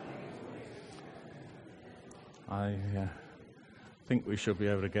I think we should be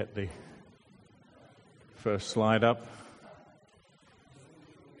able to get the first slide up.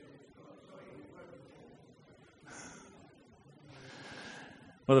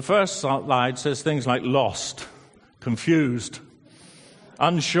 Well, the first slide says things like lost, confused,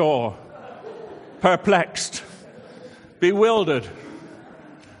 unsure, perplexed, bewildered.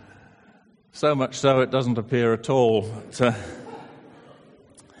 So much so it doesn't appear at all.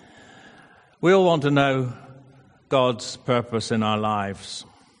 We all want to know God's purpose in our lives.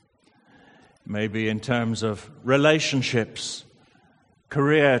 Maybe in terms of relationships,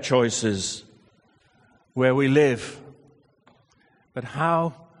 career choices, where we live. But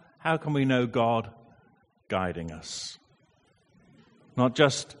how can we know God guiding us? Not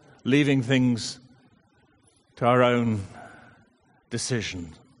just leaving things to our own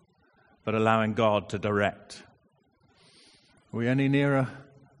decision, but allowing God to direct. Are we any nearer,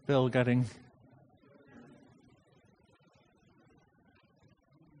 Bill, getting...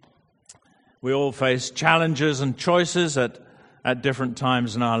 We all face challenges and choices at different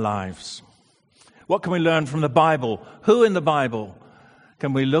times in our lives. What can we learn from the Bible? Who in the Bible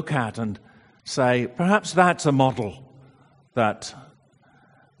can we look at and say, perhaps that's a model that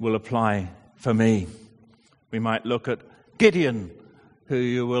will apply for me? We might look at Gideon, who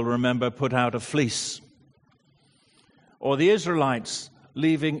you will remember put out a fleece. Or the Israelites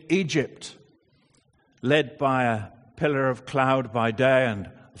leaving Egypt, led by a pillar of cloud by day and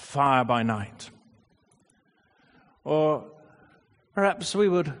fire by night. Or perhaps we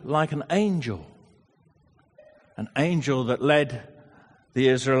would like an angel that led the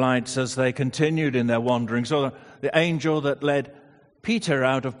Israelites as they continued in their wanderings, or the angel that led Peter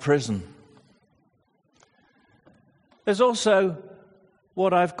out of prison. There's also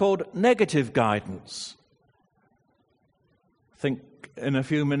what I've called negative guidance. Think in a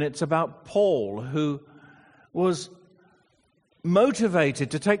few minutes about Paul, who was motivated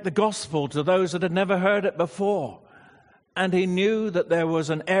to take the gospel to those that had never heard it before. And he knew that there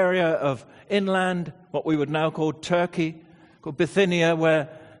was an area of inland, what we would now call Turkey, called Bithynia, where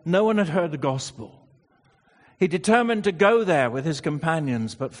no one had heard the gospel. He determined to go there with his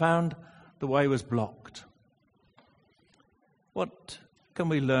companions, but found the way was blocked. What can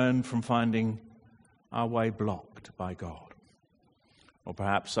we learn from finding our way blocked by God? Or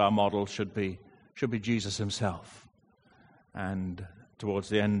perhaps our model should be Jesus himself. And towards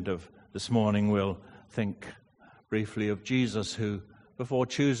the end of this morning, we'll think briefly of Jesus, who, before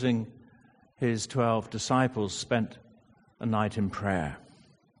choosing his 12 disciples, spent a night in prayer.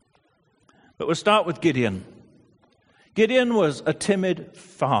 But we'll start with Gideon. Gideon was a timid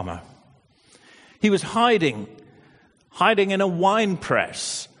farmer. He was hiding in a wine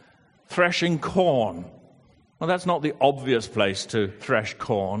press, threshing corn. Well, that's not the obvious place to thresh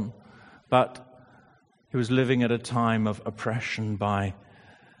corn, but he was living at a time of oppression by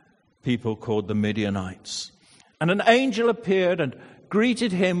people called the Midianites. And an angel appeared and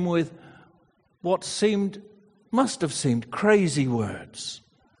greeted him with what must have seemed crazy words.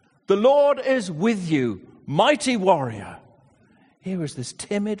 "The Lord is with you, mighty warrior." Here was this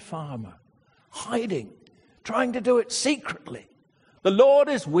timid farmer, hiding, trying to do it secretly. "The Lord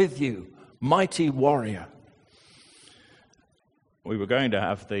is with you, mighty warrior." We were going to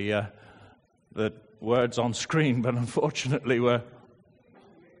have the words on screen, but unfortunately we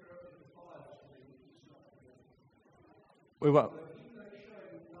were.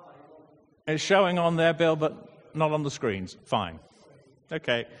 It's showing on there, Bill, but not on the screens. Fine.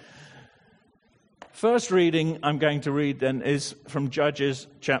 Okay. First reading I'm going to read then is from Judges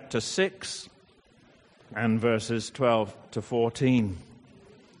chapter 6 and verses 12 to 14.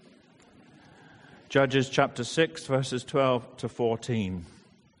 Judges chapter 6, verses 12 to 14.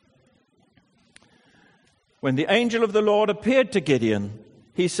 When the angel of the Lord appeared to Gideon,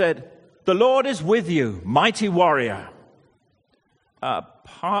 he said, "The Lord is with you, mighty warrior."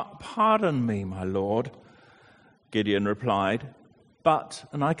 Pardon me, my Lord," Gideon replied,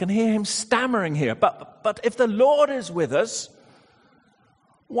 and I can hear him stammering here, but if the Lord is with us,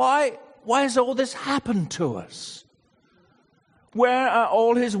 why has all this happened to us? Where are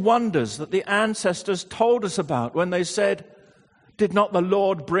all his wonders that the ancestors told us about when they said, "Did not the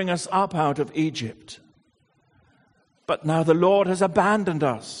Lord bring us up out of Egypt?" But now the Lord has abandoned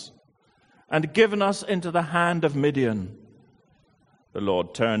us and given us into the hand of Midian. The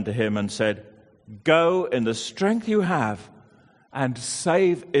Lord turned to him and said, "Go in the strength you have and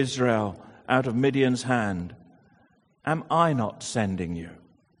save Israel out of Midian's hand. Am I not sending you?"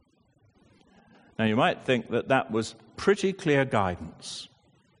 Now you might think that was pretty clear guidance.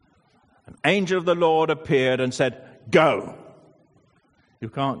 An angel of the Lord appeared and said, "Go." You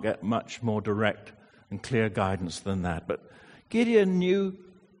can't get much more direct and clear guidance than that. But Gideon knew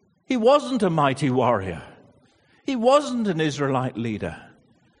he wasn't a mighty warrior. He wasn't an Israelite leader.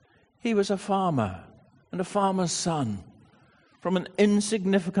 He was a farmer and a farmer's son from an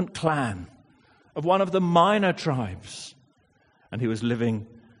insignificant clan of one of the minor tribes. And he was living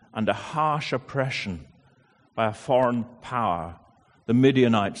under harsh oppression by a foreign power, the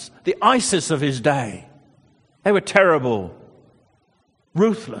Midianites, the ISIS of his day. They were terrible,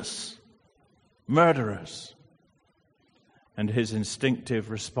 ruthless, murderers. And his instinctive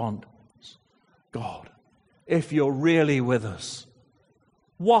response, God, if you're really with us,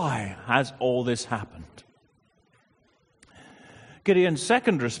 why has all this happened? Gideon's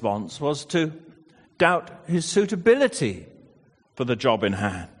second response was to doubt his suitability for the job in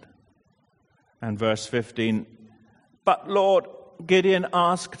hand. And verse 15, but Lord, Gideon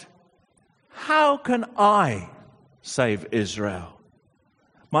asked, how can I save Israel?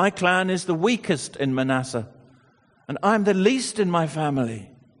 My clan is the weakest in Manasseh, and I'm the least in my family.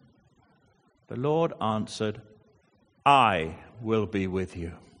 The Lord answered, I will be with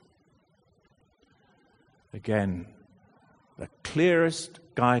you. Again, the clearest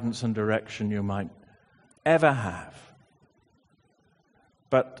guidance and direction you might ever have.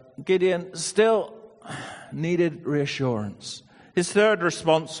 But Gideon still needed reassurance. His third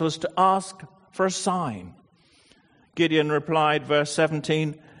response was to ask for a sign. Gideon replied, verse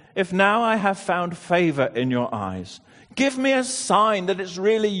 17, if now I have found favor in your eyes, give me a sign that it's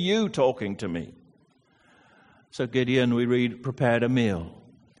really you talking to me. So Gideon, we read, prepared a meal.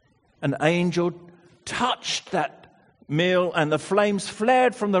 An angel touched that meal, and the flames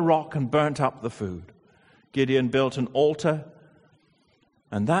flared from the rock and burnt up the food. Gideon built an altar,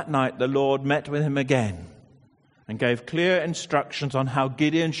 and that night the Lord met with him again and gave clear instructions on how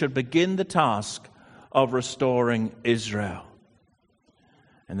Gideon should begin the task of restoring Israel.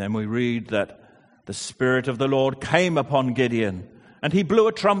 And then we read that the Spirit of the Lord came upon Gideon, and he blew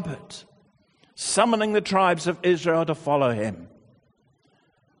a trumpet, summoning the tribes of Israel to follow him.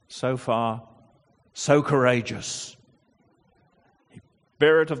 So far, so courageous. The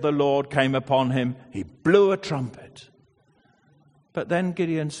Spirit of the Lord came upon him. He blew a trumpet. But then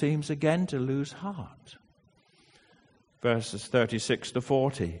Gideon seems again to lose heart. Verses 36 to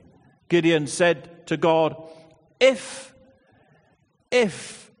 40. Gideon said to God, if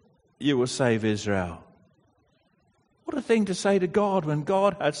you will save Israel. What a thing to say to God when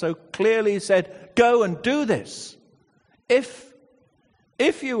God had so clearly said, go and do this. If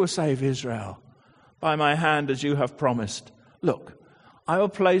you will save Israel by my hand as you have promised, look, I will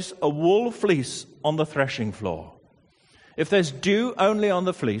place a wool fleece on the threshing floor. If there's dew only on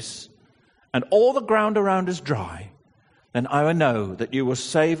the fleece and all the ground around is dry, then I will know that you will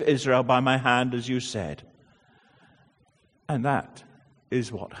save Israel by my hand as you said. And that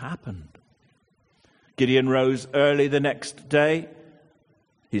is what happened. Gideon rose early the next day.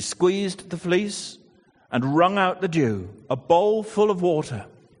 He squeezed the fleece and wrung out the dew, a bowl full of water.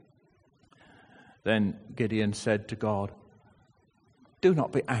 Then Gideon said to God, do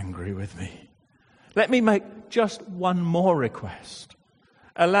not be angry with me. Let me make just one more request.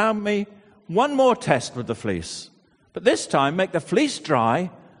 Allow me one more test with the fleece. But this time make the fleece dry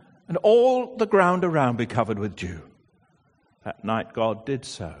and all the ground around be covered with dew. That night God did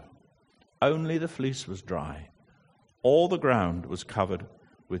so. Only the fleece was dry. All the ground was covered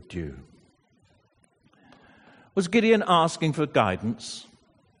with dew. Was Gideon asking for guidance?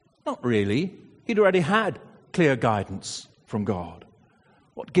 Not really. He'd already had clear guidance from God.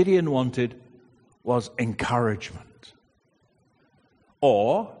 What Gideon wanted was encouragement.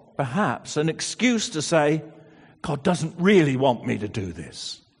 Or perhaps an excuse to say, God doesn't really want me to do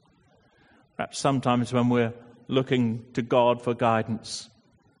this. Perhaps sometimes when we're looking to God for guidance,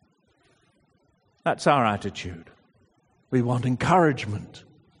 that's our attitude. We want encouragement.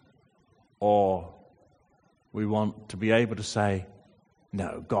 Or we want to be able to say,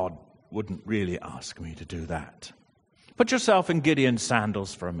 no, God wouldn't really ask me to do that. Put yourself in Gideon's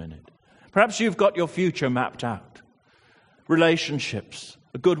sandals for a minute. Perhaps you've got your future mapped out. Relationships,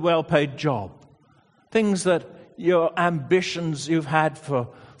 a good, well-paid job, things that your ambitions you've had for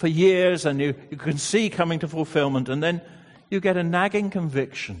years and you can see coming to fulfillment, and then you get a nagging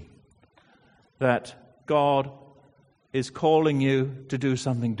conviction that God is calling you to do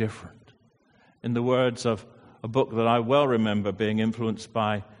something different. In the words of a book that I well remember being influenced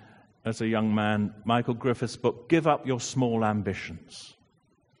by as a young man, Michael Griffith's book, Give Up Your Small Ambitions.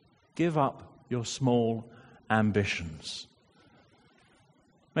 Give up your small ambitions.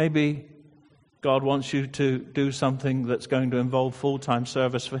 Maybe God wants you to do something that's going to involve full-time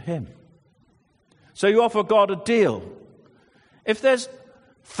service for Him. So you offer God a deal. If there's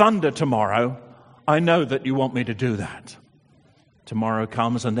thunder tomorrow, I know that you want me to do that. Tomorrow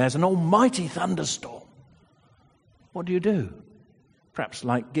comes and there's an almighty thunderstorm. What do? Perhaps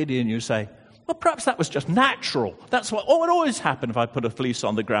like Gideon you say, well, perhaps that was just natural. That's what would always happen if I put a fleece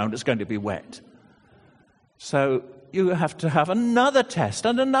on the ground. It's going to be wet. So you have to have another test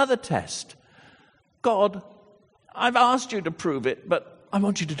and another test. God, I've asked you to prove it, but I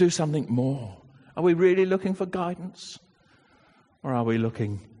want you to do something more. Are we really looking for guidance? Or are we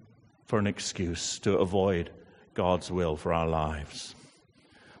looking for an excuse to avoid God's will for our lives?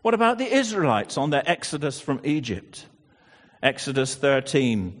 What about the Israelites on their exodus from Egypt? Exodus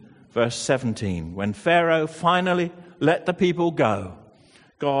 13, verse 17. When Pharaoh finally let the people go,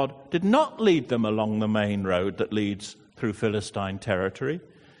 God did not lead them along the main road that leads through Philistine territory,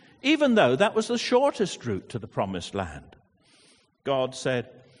 even though that was the shortest route to the promised land. God said,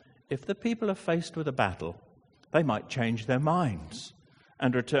 if the people are faced with a battle, they might change their minds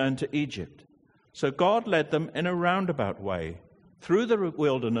and return to Egypt. So God led them in a roundabout way through the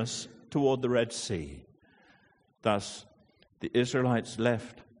wilderness toward the Red Sea. Thus, the Israelites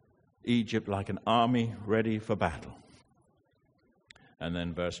left Egypt like an army ready for battle. And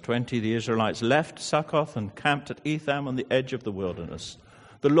then verse 20, the Israelites left Succoth and camped at Etham on the edge of the wilderness.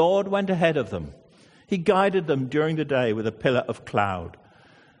 The Lord went ahead of them. He guided them during the day with a pillar of cloud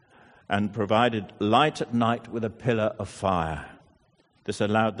and provided light at night with a pillar of fire. This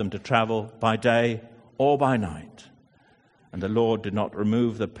allowed them to travel by day or by night. And the Lord did not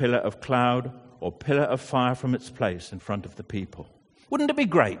remove the pillar of cloud or pillar of fire from its place in front of the people. Wouldn't it be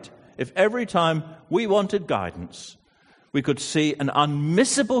great if every time we wanted guidance, we could see an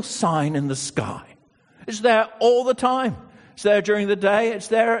unmissable sign in the sky? It's there all the time. It's there during the day. It's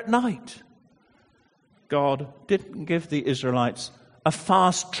there at night. God didn't give the Israelites a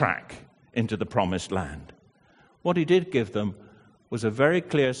fast track into the promised land. What he did give them was a very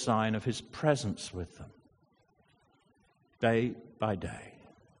clear sign of his presence with them. Day by day,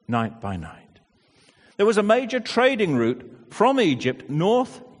 night by night. There was a major trading route from Egypt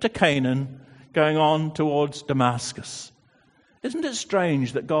north to Canaan, going on towards Damascus. Isn't it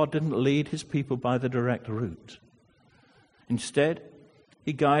strange that God didn't lead his people by the direct route? Instead,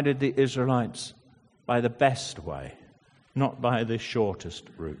 he guided the Israelites by the best way, not by the shortest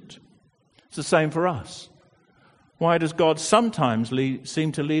route. It's the same for us. Why does God sometimes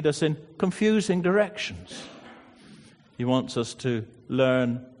seem to lead us in confusing directions? He wants us to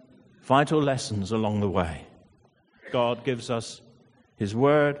learn vital lessons along the way. God gives us his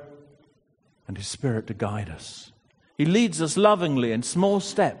word and his Spirit to guide us. He leads us lovingly in small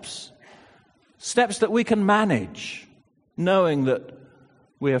steps, steps that we can manage, knowing that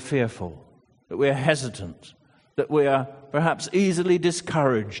we are fearful, that we are hesitant, that we are perhaps easily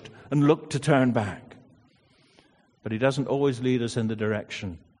discouraged and look to turn back. But he doesn't always lead us in the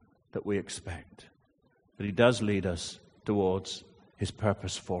direction that we expect. But he does lead us towards his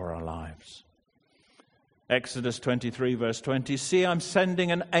purpose for our lives. Exodus 23, verse 20, see, I'm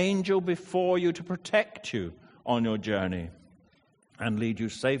sending an angel before you to protect you on your journey and lead you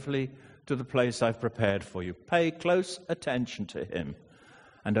safely to the place I've prepared for you. Pay close attention to him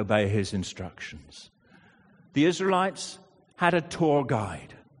and obey his instructions. The Israelites had a tour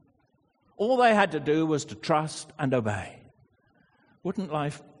guide. All they had to do was to trust and obey. Wouldn't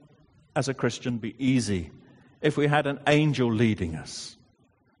life as a Christian be easy if we had an angel leading us,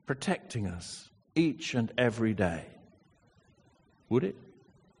 protecting us each and every day? Would it?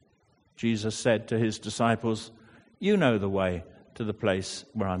 Jesus said to his disciples, you know the way to the place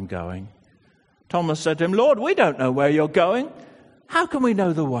where I'm going. Thomas said to him, Lord, we don't know where you're going. How can we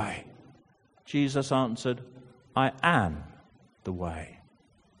know the way? Jesus answered, I am the way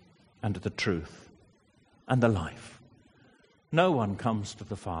and the truth and the life. No one comes to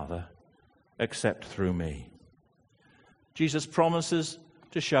the Father except through me. Jesus promises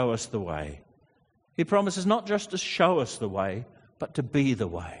to show us the way. He promises not just to show us the way, but to be the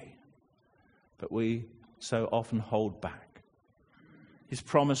way. But we so often hold back. He's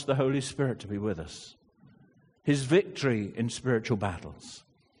promised the Holy Spirit to be with us, his victory in spiritual battles.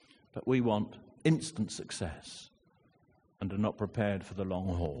 But we want instant success and are not prepared for the long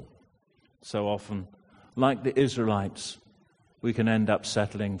haul. So often, like the Israelites, we can end up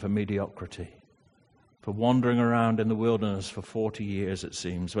settling for mediocrity, for wandering around in the wilderness for 40 years, it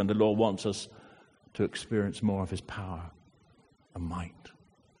seems, when the Lord wants us to experience more of his power and might.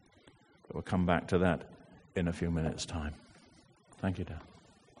 But we'll come back to that in a few minutes' time. Thank you, Dan.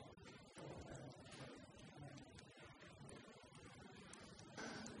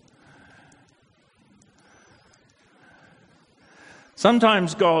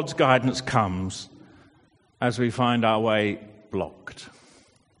 Sometimes God's guidance comes as we find our way blocked.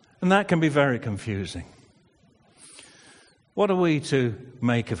 And that can be very confusing. What are we to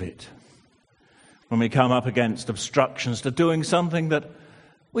make of it when we come up against obstructions to doing something that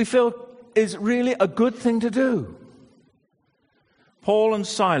we feel is really a good thing to do? Paul and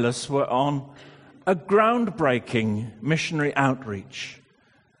Silas were on a groundbreaking missionary outreach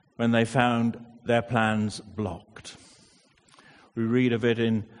when they found their plans blocked. We read of it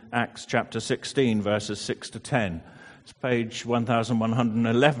in Acts chapter 16, verses 6 to 10. It's page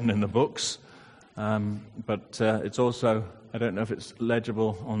 1111 in the books, but it's also, I don't know if it's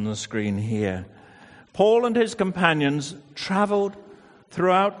legible on the screen here. Paul and his companions traveled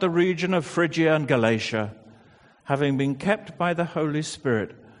throughout the region of Phrygia and Galatia, having been kept by the Holy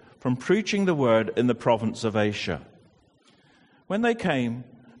Spirit from preaching the word in the province of Asia. When they came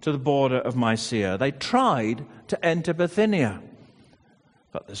to the border of Mysia, they tried to enter Bithynia,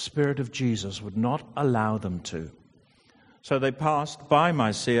 but the Spirit of Jesus would not allow them to. So they passed by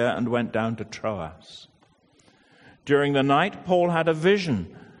Mysia and went down to Troas. During the night, Paul had a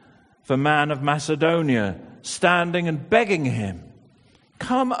vision of a man of Macedonia standing and begging him,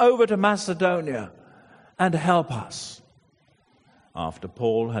 "Come over to Macedonia and help us." After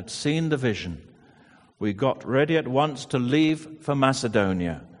Paul had seen the vision, we got ready at once to leave for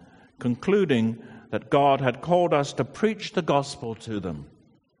Macedonia, concluding that God had called us to preach the gospel to them.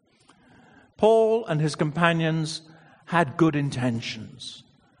 Paul and his companions had good intentions.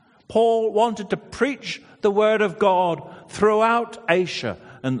 Paul wanted to preach the word of God throughout Asia,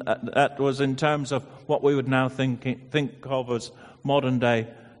 and that was in terms of what we would now think of as modern-day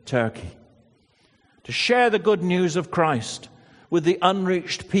Turkey. To share the good news of Christ with the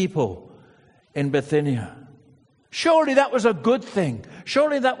unreached people in Bithynia. Surely that was a good thing.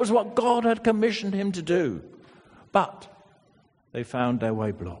 Surely that was what God had commissioned him to do. But they found their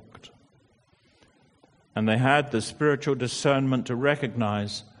way blocked. And they had the spiritual discernment to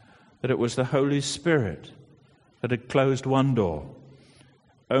recognize that it was the Holy Spirit that had closed one door,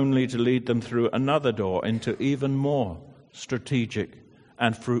 only to lead them through another door into even more strategic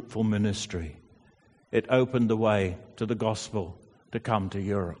and fruitful ministry. It opened the way to the gospel to come to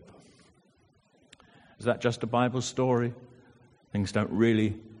Europe. Is that just a Bible story? Things don't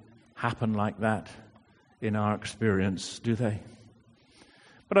really happen like that in our experience, do they?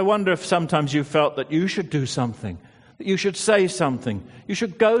 But I wonder if sometimes you felt that you should do something, that you should say something, you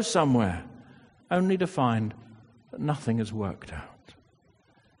should go somewhere, only to find that nothing has worked out.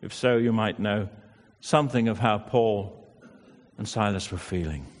 If so, you might know something of how Paul and Silas were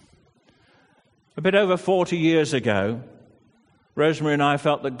feeling. A bit over 40 years ago, Rosemary and I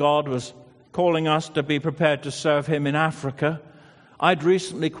felt that God was calling us to be prepared to serve him in Africa. I'd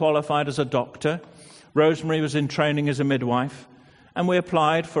recently qualified as a doctor. Rosemary was in training as a midwife. And we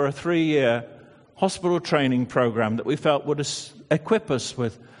applied for a 3-year hospital training program that we felt would equip us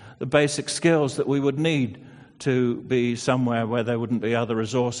with the basic skills that we would need to be somewhere where there wouldn't be other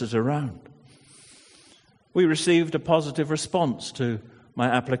resources around. We received a positive response to my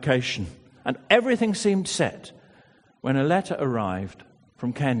application, and everything seemed set when a letter arrived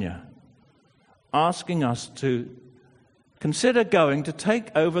from Kenya asking us to consider going to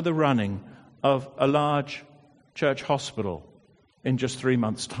take over the running of a large church hospital in just 3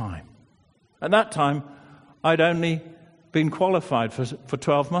 months' time. At that time, I'd only been qualified for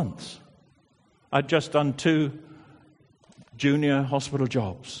 12 months. I'd just done 2 junior hospital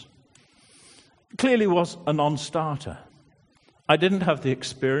jobs. It clearly was a non-starter. I didn't have the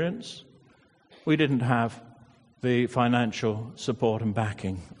experience. We didn't have the financial support and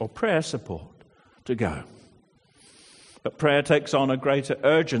backing or prayer support to go. But prayer takes on a greater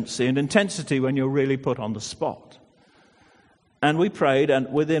urgency and intensity when you're really put on the spot. And we prayed,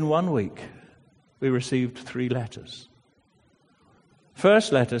 and within 1 week, we received 3 letters.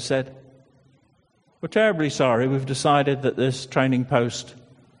 First letter said, "We're terribly sorry, we've decided that this training post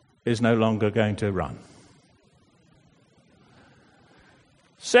is no longer going to run."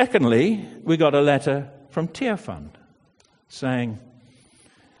 Secondly, we got a letter from Tear Fund saying,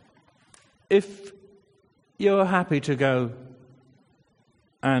 "If you're happy to go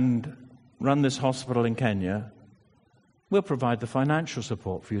and run this hospital in Kenya, we'll provide the financial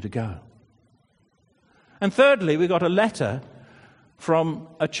support for you to go." And thirdly, we got a letter from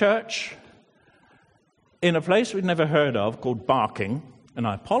a church in a place we'd never heard of called Barking, and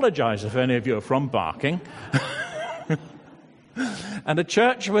I apologize if any of you are from Barking, and a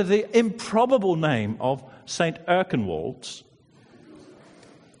church with the improbable name of St. Erkenwald's.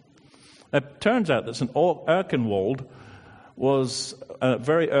 It turns out that St. Erkenwald was a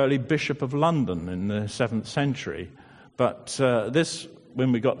very early bishop of London in the 7th century. But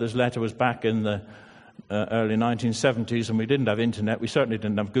when we got this letter, was back in the early 1970s, and we didn't have internet. We certainly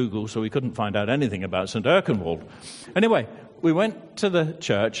didn't have Google, so we couldn't find out anything about St. Erkenwald. Anyway, we went to the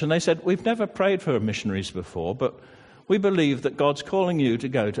church, and they said, we've never prayed for missionaries before, but we believe that God's calling you to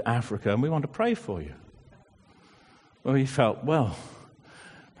go to Africa, and we want to pray for you. Well, we felt, well,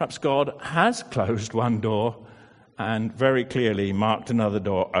 perhaps God has closed one door and very clearly marked another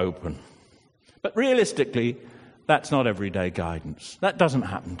door open. But realistically, that's not everyday guidance. That doesn't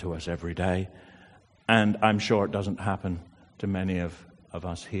happen to us every day. And I'm sure it doesn't happen to many of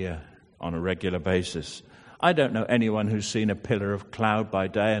us here on a regular basis. I don't know anyone who's seen a pillar of cloud by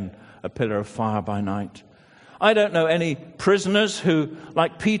day and a pillar of fire by night. I don't know any prisoners who,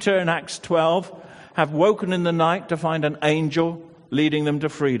 like Peter in Acts 12, have woken in the night to find an angel leading them to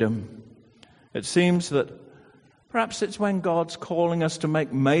freedom. It seems that perhaps it's when God's calling us to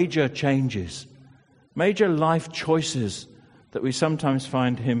make major changes, major life choices, that we sometimes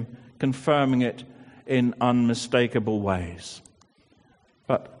find Him confirming it in unmistakable ways.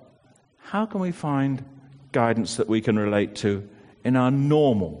 But how can we find guidance that we can relate to in our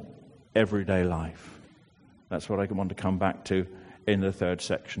normal, everyday life? That's what I want to come back to in the third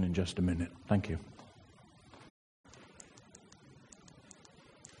section in just a minute. Thank you.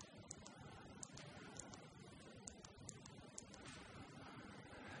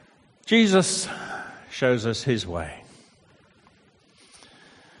 Jesus shows us His way.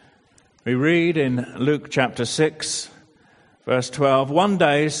 We read in Luke chapter 6, verse 12, one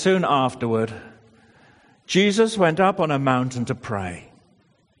day soon afterward, Jesus went up on a mountain to pray,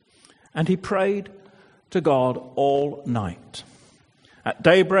 and He prayed to God all night. At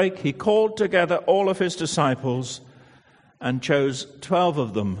daybreak, He called together all of His disciples and chose 12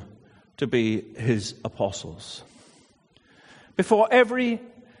 of them to be His apostles. Before every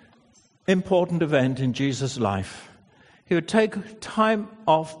important event in Jesus' life, He would take time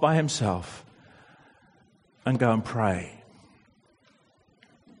off by Himself and go and pray.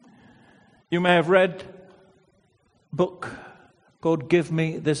 You may have read a book called Give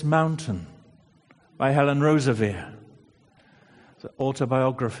Me This Mountain by Helen Roseveare. It's an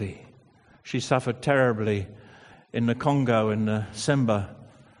autobiography. She suffered terribly in the Congo in the Simba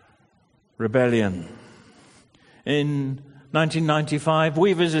rebellion. In 1995,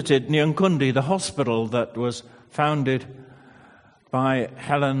 we visited Nyankundi, the hospital that was founded by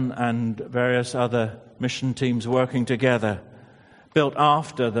Helen and various other mission teams working together, built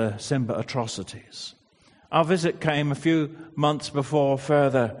after the Simba atrocities. Our visit came a few months before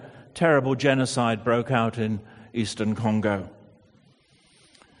further terrible genocide broke out in eastern Congo,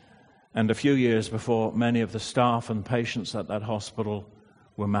 and a few years before many of the staff and patients at that hospital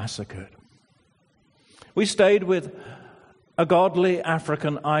were massacred. We stayed with a godly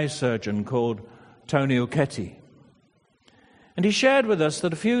African eye surgeon called Tony Uketi. And he shared with us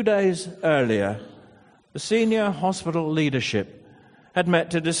that a few days earlier, the senior hospital leadership had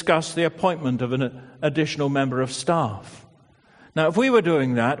met to discuss the appointment of an additional member of staff. Now, if we were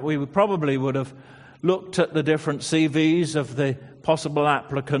doing that, we probably would have looked at the different CVs of the possible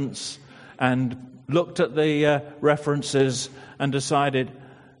applicants and looked at the references and decided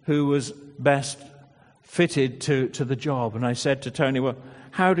who was best fitted to the job. And I said to Tony, well,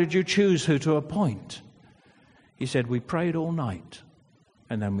 how did you choose who to appoint? He said, we prayed all night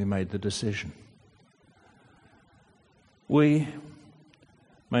and then we made the decision. We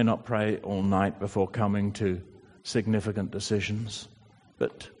may not pray all night before coming to significant decisions,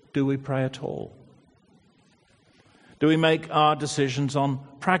 but do we pray at all? Do we make our decisions on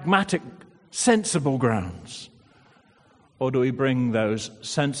pragmatic, sensible grounds? Or do we bring those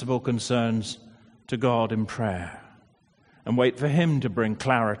sensible concerns to God in prayer and wait for Him to bring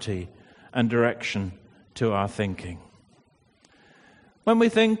clarity and direction to our thinking? When we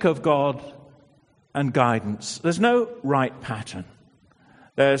think of God and guidance, there's no right pattern.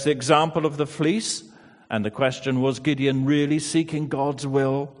 There's the example of the fleece, and the question, was Gideon really seeking God's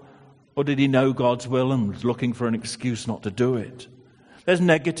will, or did he know God's will and was looking for an excuse not to do it? There's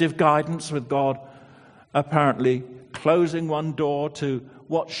negative guidance with God apparently closing one door to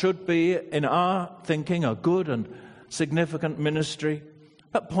what should be, in our thinking, a good and significant ministry,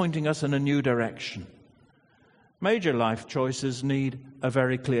 but pointing us in a new direction. Major life choices need a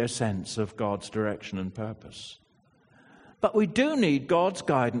very clear sense of God's direction and purpose. But we do need God's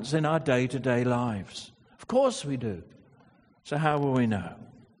guidance in our day-to-day lives. Of course we do. So how will we know?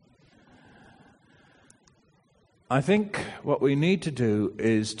 I think what we need to do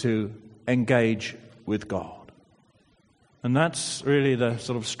is to engage with God. And that's really the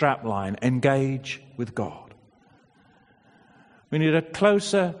sort of strap line, engage with God. We need a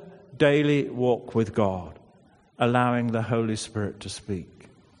closer daily walk with God, allowing the Holy Spirit to speak.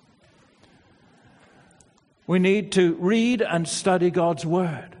 We need to read and study God's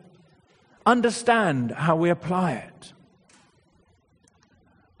Word, understand how we apply it.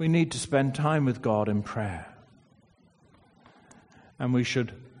 We need to spend time with God in prayer. And we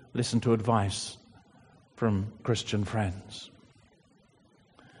should listen to advice from Christian friends.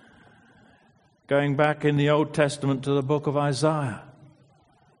 Going back in the Old Testament to the book of Isaiah,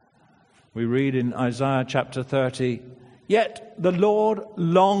 we read in Isaiah chapter 30, "Yet the Lord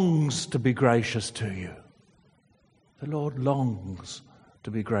longs to be gracious to you." The Lord longs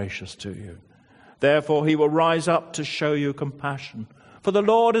to be gracious to you. "Therefore he will rise up to show you compassion. For the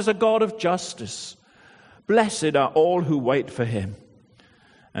Lord is a God of justice. Blessed are all who wait for him."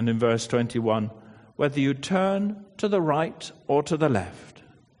 And in verse 21, "Whether you turn to the right or to the left,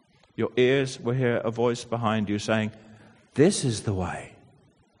 your ears will hear a voice behind you saying, 'This is the way.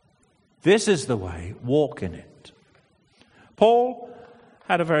 This is the way. Walk in it.'" Paul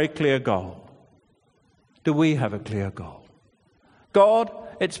had a very clear goal. Do we have a clear goal? God,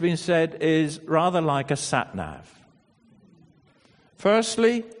 it's been said, is rather like a sat-nav.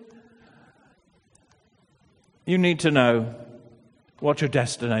 Firstly, you need to know what your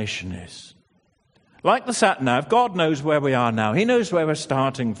destination is. Like the sat-nav, God knows where we are now. He knows where we're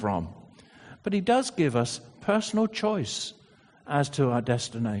starting from. But he does give us personal choice as to our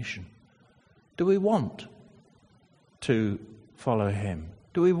destination. Do we want to follow him?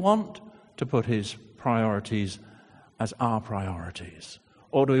 Do we want to put his priorities as our priorities?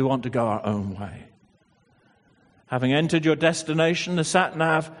 Or do we want to go our own way? Having entered your destination, the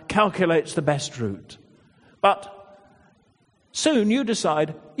sat-nav calculates the best route. But soon you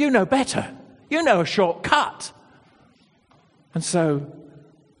decide you know better. You know a shortcut. And so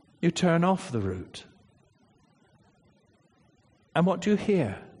you turn off the route. And what do you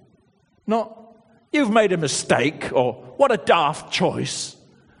hear? Not, "You've made a mistake," or "What a daft choice,"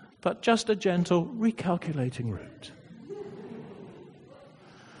 but just a gentle recalculating route.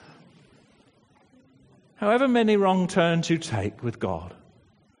 However many wrong turns you take with God,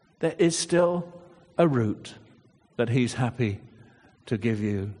 there is still a route that he's happy to give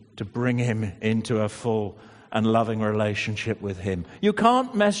you, to bring him into a full and loving relationship with him. You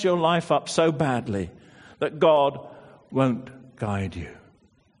can't mess your life up so badly that God won't guide you.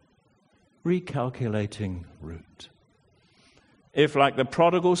 Recalculating route. If, like the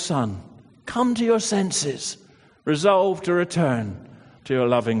prodigal son, come to your senses, resolve to return to your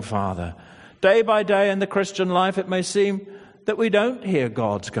loving Father. Day by day in the Christian life, it may seem that we don't hear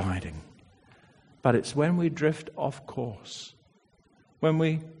God's guiding. But it's when we drift off course, when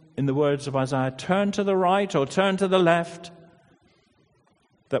we, in the words of Isaiah, turn to the right or turn to the left,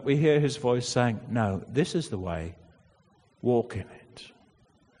 that we hear his voice saying, "No, this is the way. Walk in it."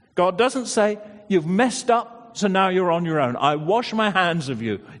 God doesn't say, "You've messed up, so now you're on your own. I wash my hands of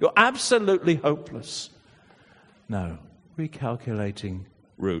you. You're absolutely hopeless." No, recalculating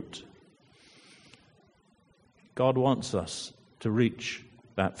route. God wants us to reach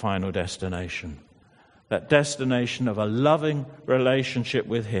that final destination, that destination of a loving relationship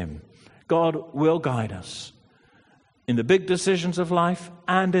with him. God will guide us in the big decisions of life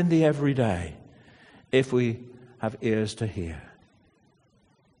and in the everyday if we have ears to hear.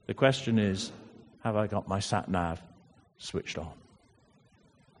 The question is, have I got my sat-nav switched on?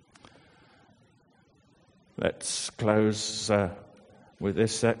 Let's close with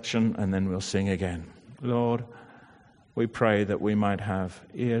this section and then we'll sing again. Lord, we pray that we might have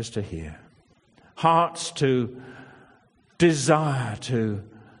ears to hear, hearts to desire to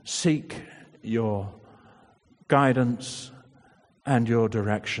seek your guidance and your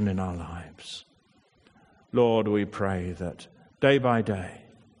direction in our lives. Lord, we pray that day by day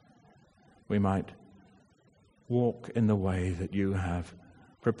we might walk in the way that you have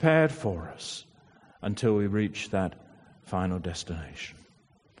prepared for us until we reach that final destination.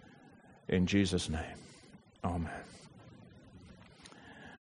 In Jesus' name, amen.